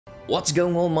What's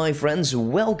going on, my friends?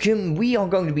 Welcome. We are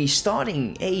going to be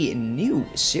starting a new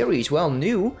series. Well,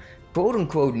 new,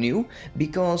 quote-unquote new,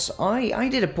 because I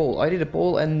did a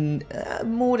poll and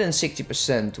more than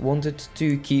 60% wanted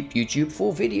to keep YouTube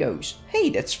for videos. Hey,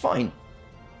 that's fine.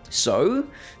 So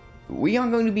we are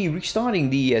going to be restarting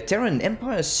the Terran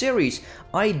Empire series.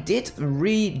 I did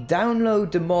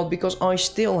re-download the mod because I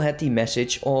still had the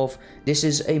message of this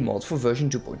is a mod for version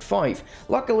 2.5.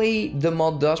 Luckily, the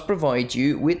mod does provide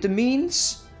you with the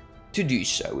means to do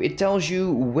so. It tells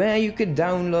you where you can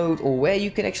download or where you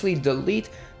can actually delete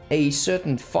a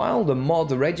certain file, the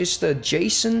mod register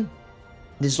JSON.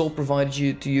 This is all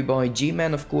provided to you by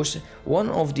G-Man, of course, one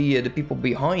of the people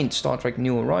behind Star Trek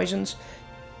New Horizons.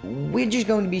 We're just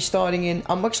going to be starting in.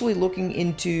 I'm actually looking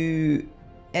into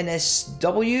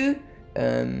NSW,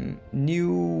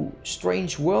 New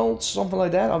Strange Worlds, something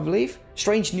like that, I believe.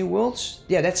 Strange New Worlds,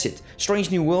 yeah, that's it. Strange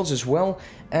New Worlds as well.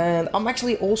 And I'm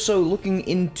actually also looking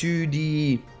into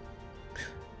the.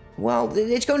 Well,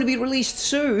 it's going to be released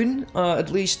soon. At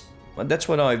least that's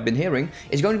what I've been hearing.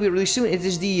 It's going to be released soon. It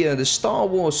is the Star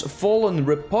Wars Fallen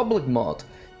Republic mod,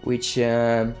 which.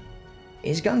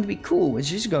 It's going to be cool.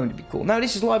 It's just going to be cool. Now,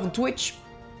 this is live on Twitch.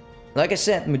 Like I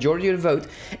said, majority of the vote.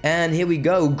 And here we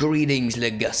go. Greetings,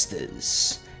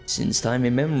 Legustas. Since time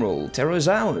immemorial, Terra is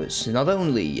ours. Not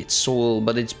only its soul,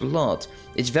 but its blood.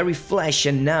 Its very flesh,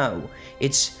 and now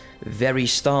its very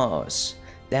stars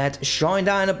that shine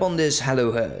down upon this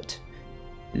hallowed herd.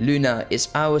 Luna is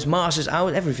ours, Mars is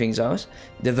ours, everything's ours.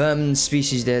 The vermin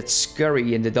species that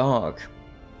scurry in the dark,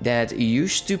 that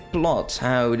used to plot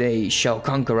how they shall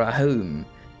conquer our home.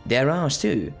 They're ours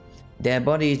too. Their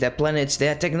bodies, their planets,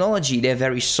 their technology, their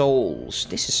very souls.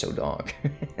 This is so dark.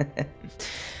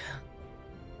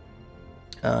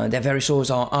 Their very souls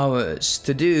are ours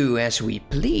to do as we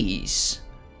please.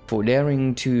 For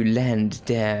daring to land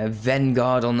their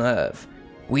vanguard on Earth,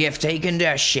 we have taken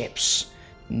their ships,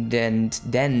 then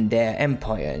their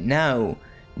empire. Now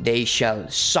they shall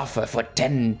suffer for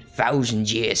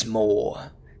 10,000 years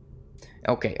more.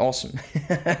 Okay, awesome.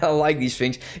 I like these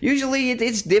things. Usually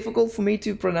it's difficult for me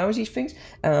to pronounce these things.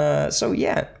 So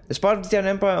yeah, as part of the Terran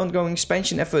Empire ongoing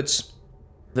expansion efforts,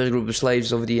 the group of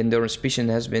slaves of the Endurance Mission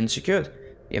has been secured.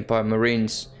 The Empire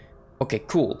Marines. Okay,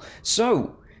 cool.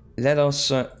 So, let us...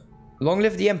 long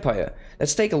live the Empire.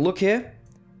 Let's take a look here.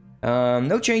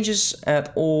 No changes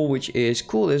at all, which is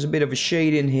cool. There's a bit of a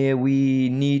shade in here. We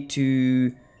need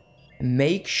to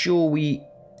make sure we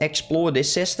explore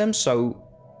this system, so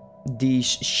these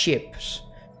ships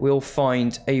will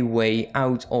find a way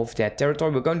out of that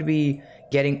territory. We're going to be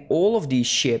getting all of these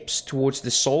ships towards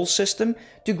the Sol system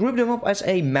to group them up as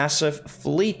a massive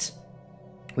fleet,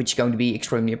 which is going to be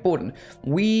extremely important.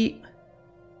 We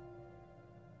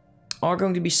are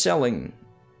going to be selling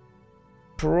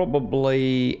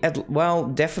probably, well,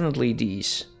 definitely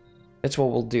these. That's what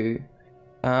we'll do.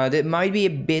 That might be a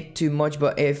bit too much,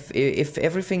 but if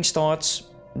everything starts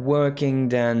working,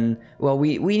 then, well,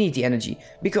 we need the energy,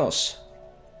 because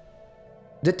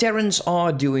the Terrans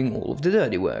are doing all of the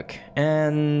dirty work,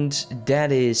 and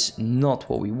that is not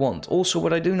what we want. Also,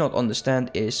 what I do not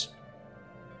understand is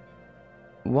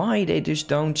why they just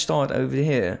don't start over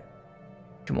here.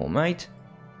 Come on, mate.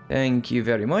 Thank you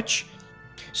very much.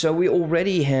 So we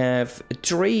already have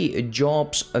 3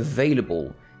 jobs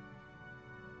available.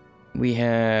 We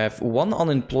have 1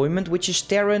 unemployment, which is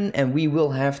Terran, and we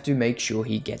will have to make sure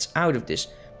he gets out of this.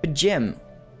 But Gem,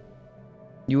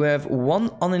 you have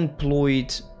 1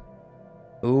 unemployed.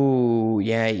 Oh,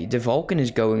 yeah, the Vulcan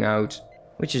is going out,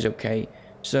 which is okay.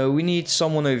 So we need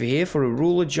someone over here for a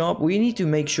ruler job. We need to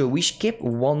make sure we skip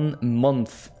 1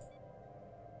 month.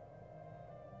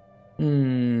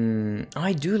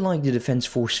 I do like the defense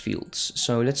force fields,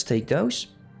 so let's take those.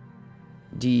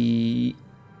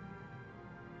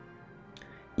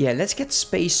 Yeah, let's get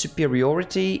space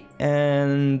superiority,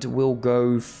 and we'll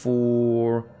go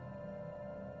for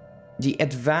the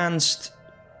advanced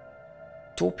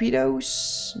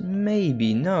torpedoes?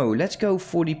 Maybe, no. Let's go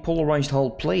for the polarized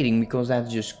hull plating, because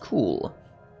that's just cool.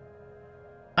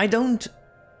 I don't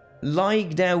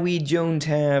like that we don't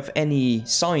have any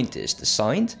scientists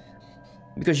assigned,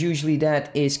 because usually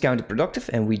that is counterproductive,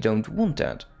 and we don't want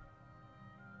that.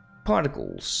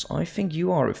 Particles. I think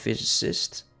you are a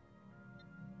physicist.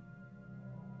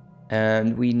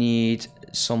 And we need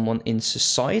someone in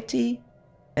society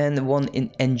and one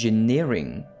in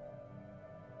engineering.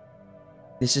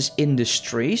 This is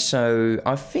industry, so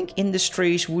I think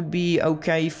industries would be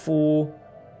okay for...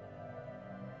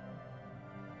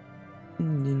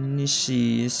 Let's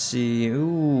see.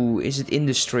 Ooh, is it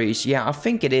industries? Yeah, I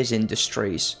think it is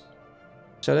industries.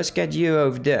 So let's get you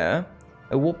over there.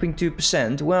 a whopping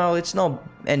 2%. Well, it's not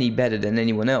any better than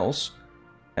anyone else.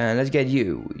 And let's get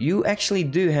you. You actually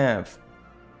do have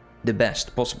the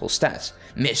best possible stats.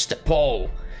 Mr. Paul.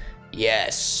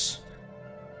 Yes.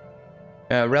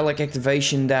 Relic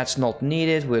activation, that's not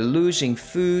needed. We're losing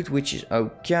food, which is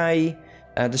okay.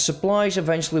 The supplies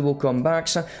eventually will come back.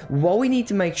 So what we need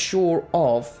to make sure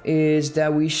of is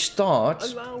that we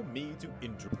start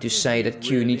to say that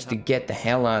Q needs to get the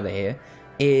hell out of here.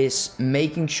 Is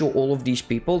making sure all of these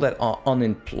people that are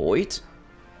unemployed,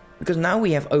 because now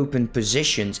we have open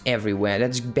positions everywhere.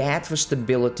 That's bad for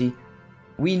stability.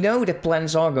 We know that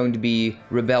planets are going to be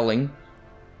rebelling.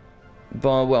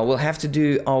 But, well, we'll have to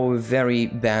do our very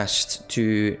best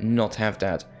to not have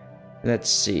that. Let's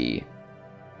see.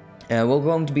 We're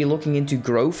going to be looking into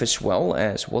growth as well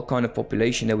as what kind of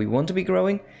population that we want to be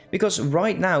growing. Because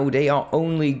right now they are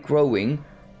only growing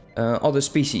other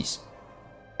species.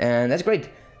 And that's great.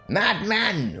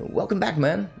 Madman! Welcome back,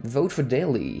 man. Vote for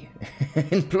daily.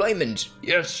 Employment.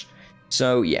 Yes.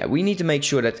 So, yeah, we need to make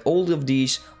sure that all of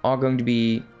these are going to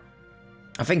be...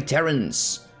 I think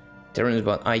Terrans,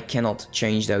 but I cannot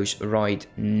change those right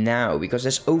now because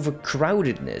there's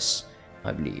overcrowdedness,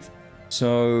 I believe.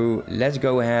 So let's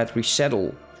go ahead,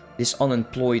 resettle this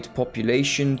unemployed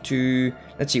population to,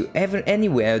 let's see,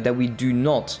 anywhere that we do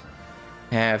not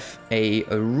have a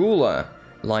ruler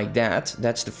like that.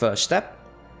 That's the first step.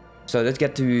 So let's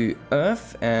get to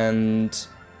Earth, and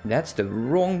that's the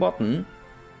wrong button.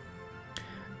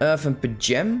 Earth and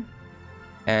Pagem,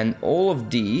 and all of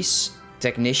these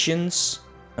technicians.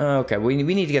 Okay, we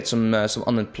need to get some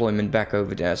unemployment back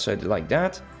over there, so like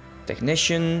that.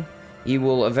 Technician, he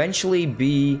will eventually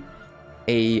be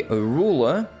a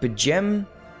ruler. Pagem,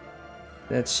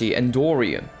 let's see,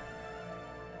 Andoria.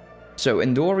 So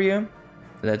Andoria,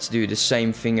 let's do the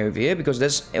same thing over here, because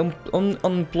there's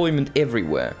unemployment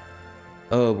everywhere.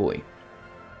 Oh boy.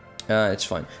 It's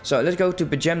fine. So let's go to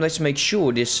Pagem, let's make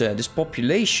sure this this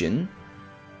population...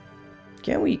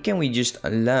 Can we just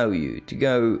allow you to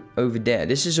go over there?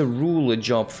 This is a ruler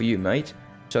job for you, mate.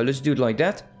 So let's do it like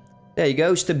that. There you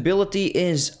go. Stability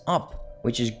is up,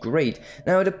 which is great.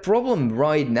 Now, the problem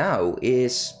right now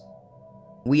is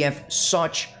we have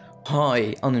such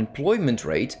high unemployment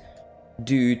rate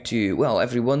due to, well,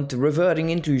 everyone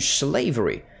reverting into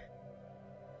slavery.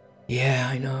 Yeah,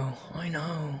 I know.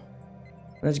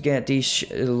 Let's get these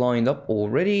lined up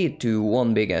already to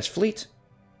one big-ass fleet.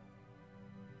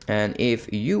 And if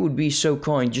you would be so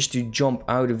kind just to jump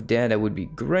out of there, that would be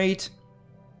great.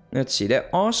 Let's see, there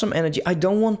are some energy. I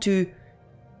don't want to,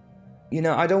 you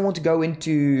know, I don't want to go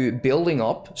into building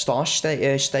up star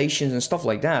stations and stuff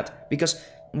like that. Because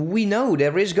we know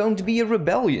there is going to be a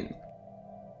rebellion.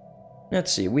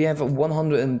 Let's see, we have a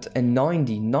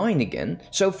 199 again.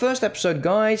 So first episode,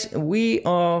 guys, we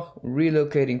are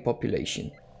relocating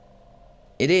population.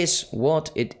 It is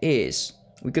what it is.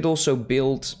 We could also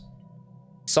build...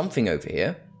 something over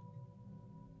here.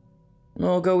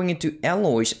 Well, going into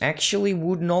alloys actually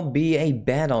would not be a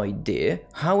bad idea.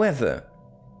 However,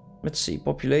 let's see,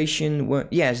 population...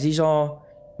 yes, these are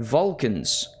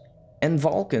Vulcans. And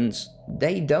Vulcans,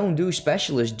 they don't do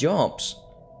specialist jobs.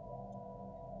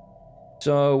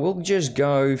 So we'll just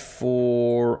go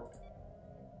for...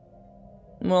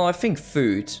 well, I think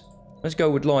food. Let's go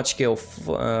with large-scale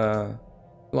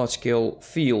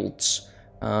fields.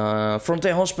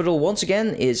 Frontier Hospital once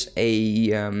again is a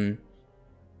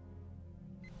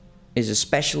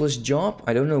specialist job.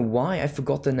 I don't know why, I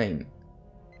forgot the name.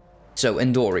 So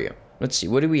Andoria, let's see,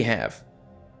 what do we have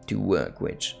to work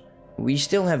with? We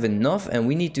still have enough, and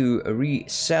we need to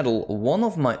resettle one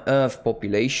of my Earth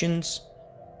populations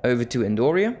over to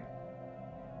Andoria.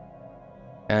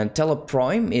 And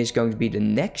Teleprime is going to be the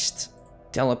next.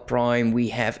 Teleprime, we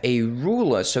have a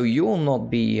ruler, so you will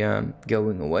not be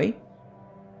going away.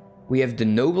 We have the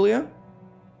Noblia,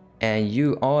 and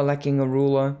you are lacking a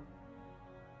ruler.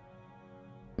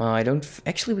 I don't...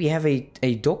 actually, we have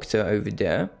a doctor over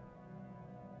there.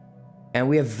 And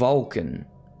we have Vulcan.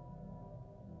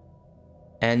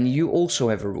 And you also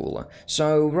have a ruler.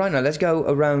 So, right now, let's go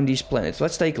around these planets.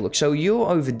 Let's take a look. So, you're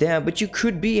over there, but you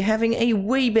could be having a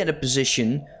way better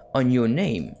position on your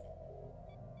name.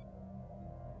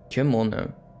 Come on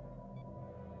now.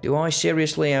 Do I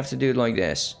seriously have to do it like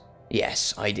this?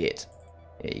 Yes, I did.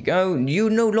 There you go. You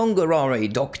no longer are a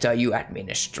doctor, you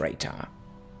administrator.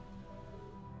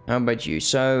 How about you?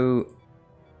 So,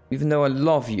 even though I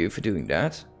love you for doing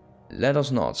that, let us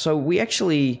not. So, we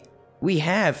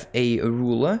have a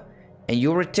ruler, and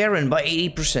you're a Terran by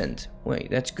 80%. Wait,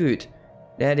 that's good.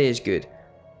 That is good.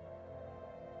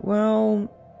 Well,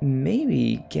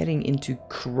 maybe getting into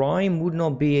crime would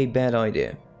not be a bad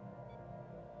idea.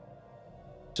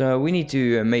 So we need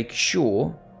to make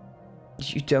sure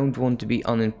you don't want to be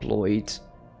unemployed.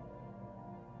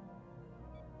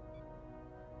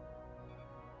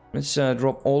 Let's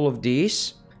drop all of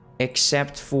these,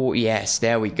 except for, yes,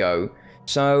 there we go.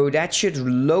 So that should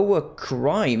lower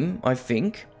crime, I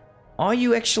think. Are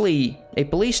you actually a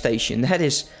police station? That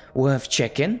is worth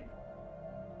checking.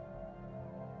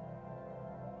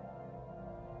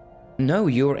 No,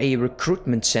 you're a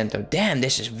recruitment center. Damn,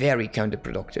 this is very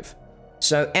counterproductive.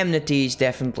 So amenities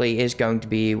definitely is going to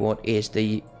be what is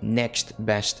the next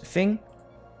best thing.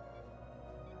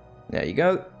 There you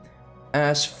go.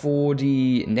 As for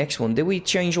the next one, did we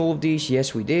change all of these?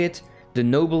 Yes, we did. The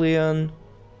Nobleon.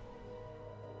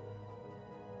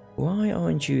 Why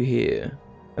aren't you here?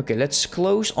 Okay, let's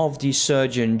close off the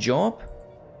surgeon job.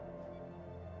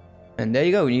 And there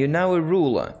you go, you're now a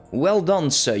ruler. Well done,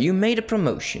 sir, you made a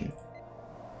promotion.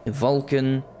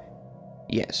 Vulcan.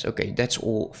 Yes, okay, that's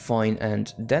all fine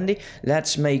and dandy.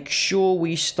 Let's make sure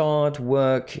we start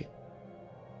work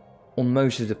on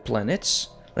most of the planets.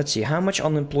 Let's see, how much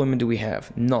unemployment do we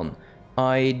have? None.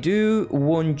 I do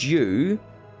want you,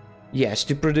 yes,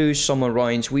 to produce some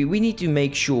Orions. We need to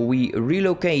make sure we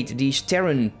relocate these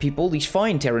Terran people, these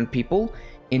fine Terran people,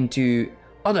 into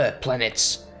other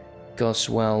planets. Because,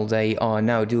 well, they are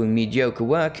now doing mediocre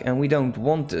work and we don't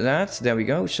want that. There we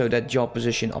go, so that job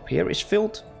position up here is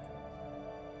filled.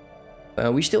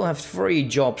 We still have 3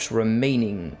 jobs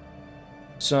remaining.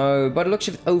 So, by the looks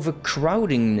of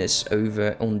overcrowdingness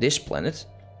over on this planet,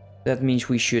 that means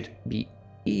we should be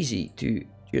easy to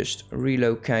just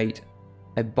relocate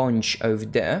a bunch over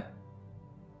there.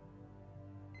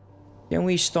 Can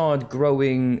we start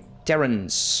growing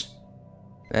Terrans?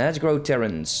 Let's grow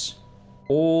Terrans.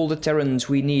 All the Terrans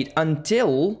we need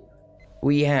until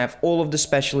we have all of the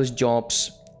specialist jobs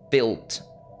built.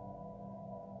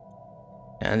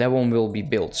 And that one will be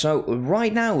built. So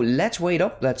right now, let's wait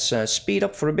up. Let's speed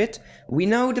up for a bit. We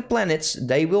know the planets,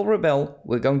 they will rebel.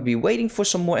 We're going to be waiting for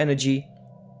some more energy.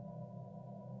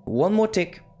 One more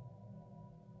tick.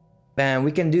 And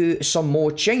we can do some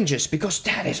more changes, because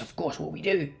that is, of course, what we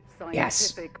do.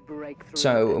 Yes.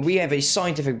 So we have a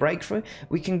scientific breakthrough.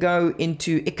 We can go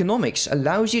into economics.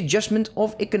 Allows the adjustment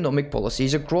of economic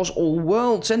policies across all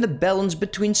worlds and the balance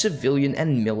between civilian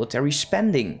and military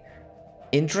spending.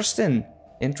 Interesting.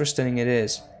 Interesting it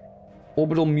is.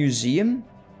 Orbital Museum.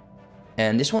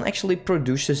 And this one actually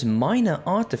produces minor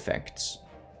artifacts.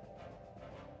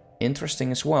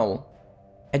 Interesting as well.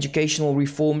 Educational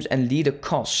reforms and leader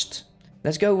cost.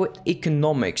 Let's go with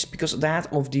economics, because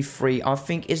that of the 3 I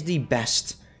think is the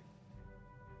best.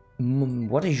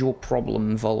 What is your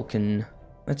problem, Vulcan?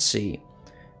 Let's see.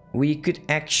 We could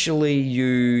actually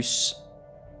use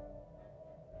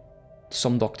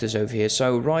some doctors over here.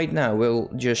 So right now we'll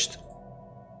just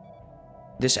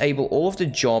disable all of the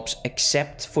jobs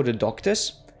except for the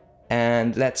doctors.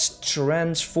 And let's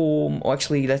transform, or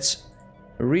actually let's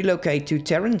relocate to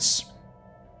Terrans.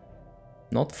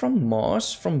 Not from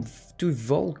Mars, to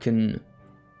Vulcan.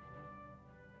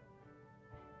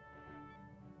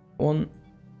 1,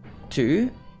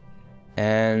 2.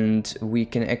 And we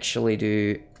can actually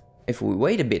do, if we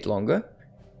wait a bit longer,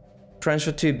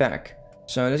 transfer 2 back.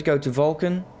 So let's go to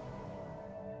Vulcan.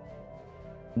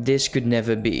 This could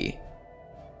never be.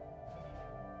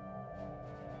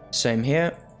 Same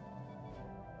here.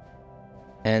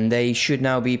 And they should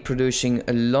now be producing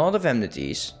a lot of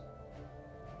amenities.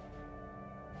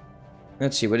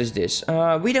 Let's see, what is this?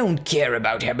 We don't care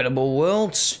about habitable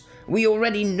worlds. We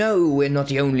already know we're not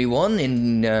the only one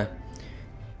in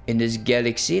this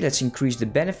galaxy. Let's increase the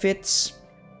benefits.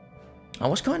 I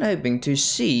was kind of hoping to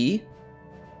see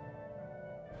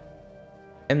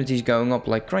amenities going up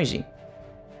like crazy.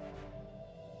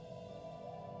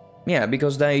 Yeah,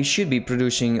 because they should be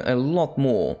producing a lot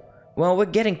more. Well, we're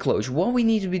getting close. What we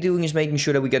need to be doing is making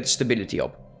sure that we get the stability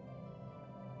up.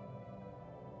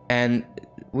 And,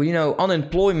 well, you know,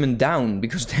 unemployment down,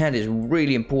 because that is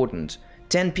really important.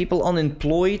 10 people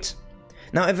unemployed.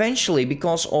 Now, eventually,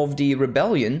 because of the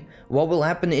rebellion, what will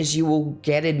happen is you will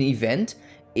get an event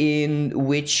in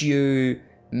which you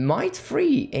might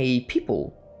free a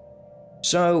people.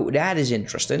 So, that is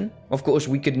interesting. Of course,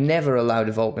 we could never allow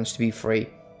the Vulcans to be free.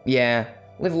 Yeah,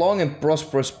 live long and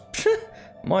prosperous.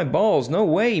 My balls, no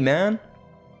way, man.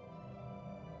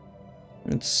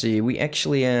 Let's see, we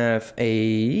actually have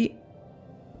a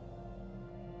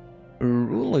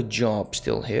ruler job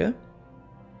still here.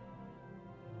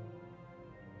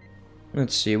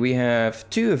 Let's see, we have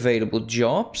 2 available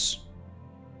jobs.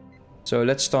 So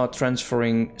let's start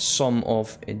transferring some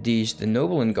of these, the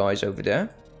Nobleman guys over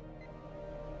there.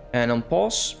 And on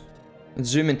pause.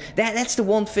 Zoom in. That's the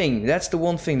one thing. That's the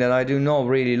one thing that I do not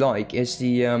really like is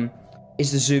the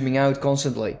zooming out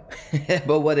constantly.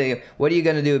 But what are you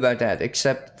gonna do about that?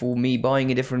 Except for me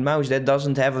buying a different mouse that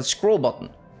doesn't have a scroll button.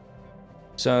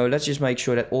 So let's just make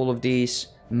sure that all of these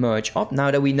merge up. Now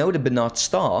that we know the Bernard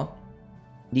Star,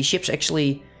 these ships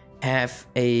actually have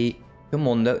a... Come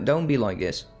on, don't be like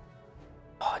this.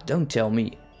 Oh, don't tell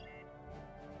me.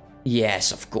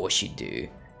 Yes, of course you do.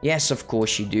 Yes, of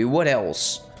course you do. What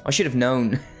else? I should have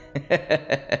known.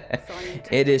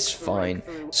 It is fine.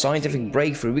 Scientific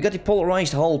breakthrough. We got the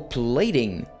polarized hull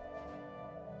plating.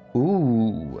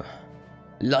 Ooh.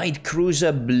 Light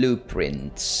cruiser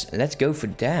blueprints. Let's go for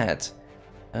that.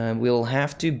 We'll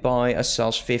have to buy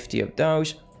ourselves 50 of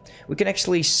those. We can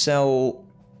actually sell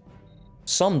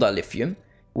some dilithium,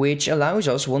 which allows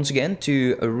us once again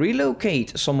to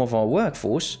relocate some of our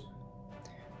workforce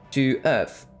to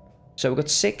Earth. So we've got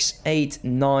 6, 8,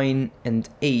 9 and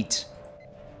 8.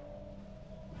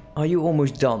 Are you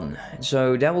almost done?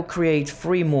 So that will create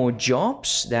 3 more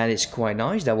jobs. That is quite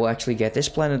nice. That will actually get this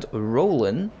planet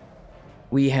rolling.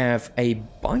 We have a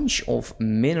bunch of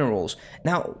minerals.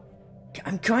 Now,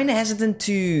 I'm kind of hesitant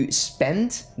to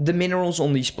spend the minerals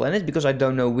on these planets because I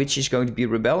don't know which is going to be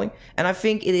rebelling. And I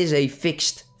think it is a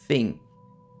fixed thing.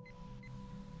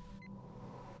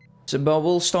 So, but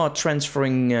we'll start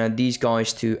transferring these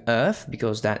guys to Earth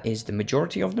because that is the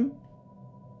majority of them.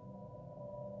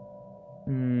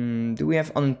 Do we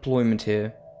have unemployment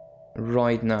here?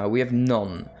 Right now, we have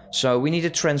none. So we need to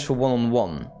transfer 1 on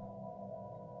 1.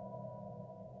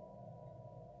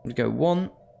 We go 1,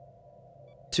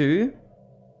 2.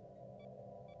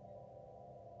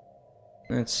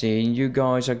 Let's see, you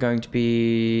guys are going to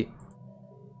be...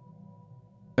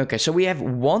 Okay, so we have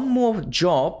 1 more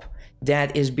job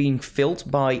that is being filled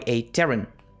by a Terran.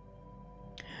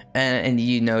 And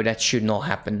you know that should not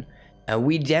happen.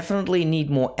 We definitely need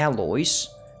more alloys.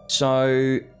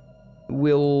 So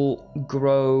we'll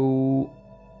grow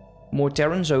more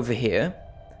Terrans over here.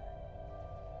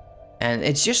 And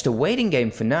it's just a waiting game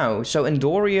for now. So in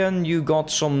Dorian, you got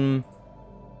some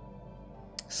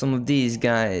of these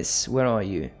guys. Where are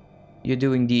you? You're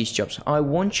doing these jobs. I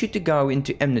want you to go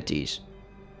into amenities.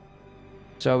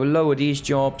 So we'll lower these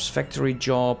jobs, factory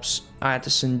jobs,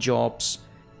 artisan jobs,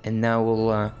 and now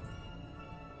we'll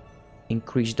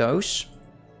increase those.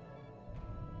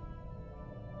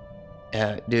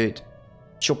 Dude,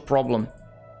 it's your problem.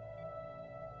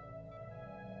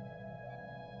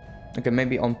 Okay,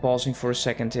 maybe I'm pausing for a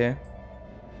second here.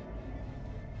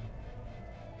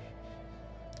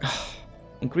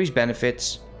 Increase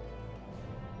benefits.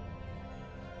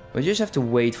 We just have to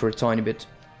wait for a tiny bit.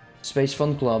 Space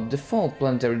Fun Club. Default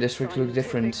planetary district look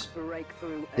different.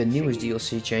 The newest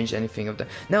DLC changed anything of that?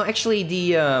 Now, actually,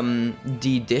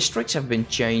 the districts have been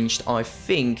changed, I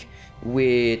think,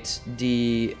 with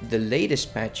the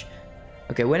latest patch.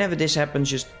 Okay, whenever this happens,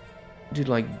 just do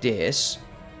like this.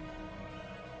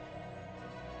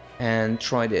 And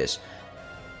try this.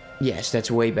 Yes,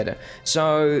 that's way better.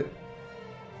 So,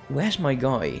 where's my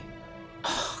guy?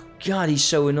 Oh, God, he's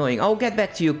so annoying. I'll get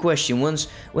back to your question once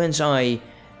I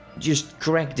just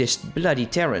crack this bloody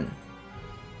Terran.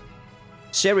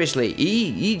 Seriously,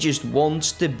 he just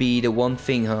wants to be the one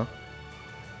thing, huh?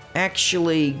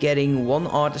 Actually, getting 1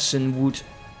 artisan would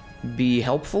be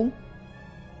helpful.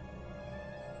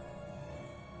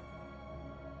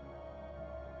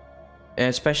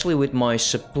 Especially with my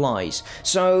supplies.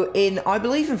 So I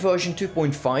believe in version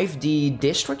 2.5 the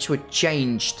districts were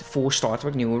changed for Star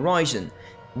Trek New Horizon,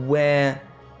 where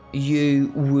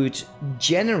you would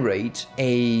generate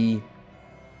a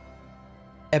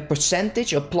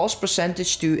percentage, a plus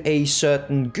percentage to a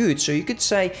certain good. So you could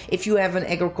say if you have an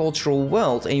agricultural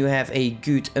world and you have a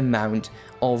good amount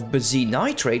of benzene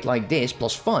nitrate like this,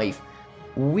 plus 5,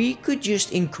 we could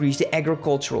just increase the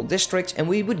agricultural districts and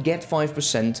we would get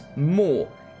 5% more.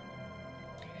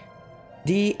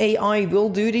 The AI will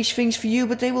do these things for you,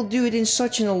 but they will do it in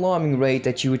such an alarming rate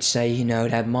that you would say, you know,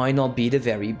 that might not be the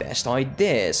very best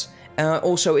ideas.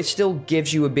 Also, it still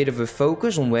gives you a bit of a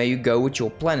focus on where you go with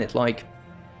your planet, like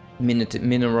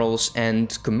minerals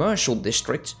and commercial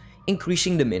districts,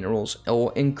 increasing the minerals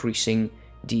or increasing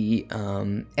the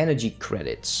energy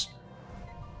credits.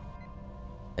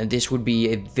 And this would be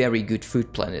a very good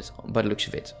food planet by the looks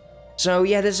of it. So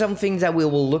yeah, there's something that we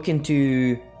will look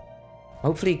into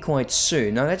hopefully quite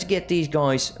soon. Now let's get these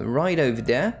guys right over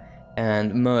there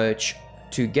and merge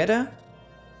together.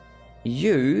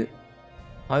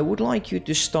 I would like you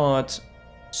to start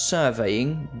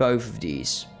surveying both of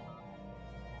these.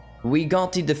 We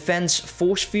got the defense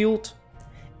force field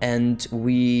and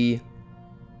we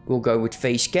will go with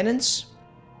phase cannons.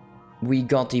 We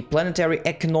got the planetary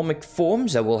economic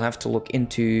forms that we'll have to look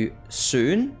into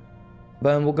soon.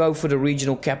 But we'll go for the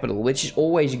regional capital, which is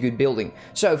always a good building.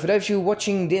 So, for those of you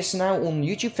watching this now on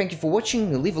YouTube, thank you for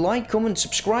watching. Leave a like, comment,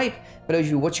 subscribe. For those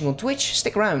of you watching on Twitch,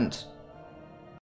 stick around.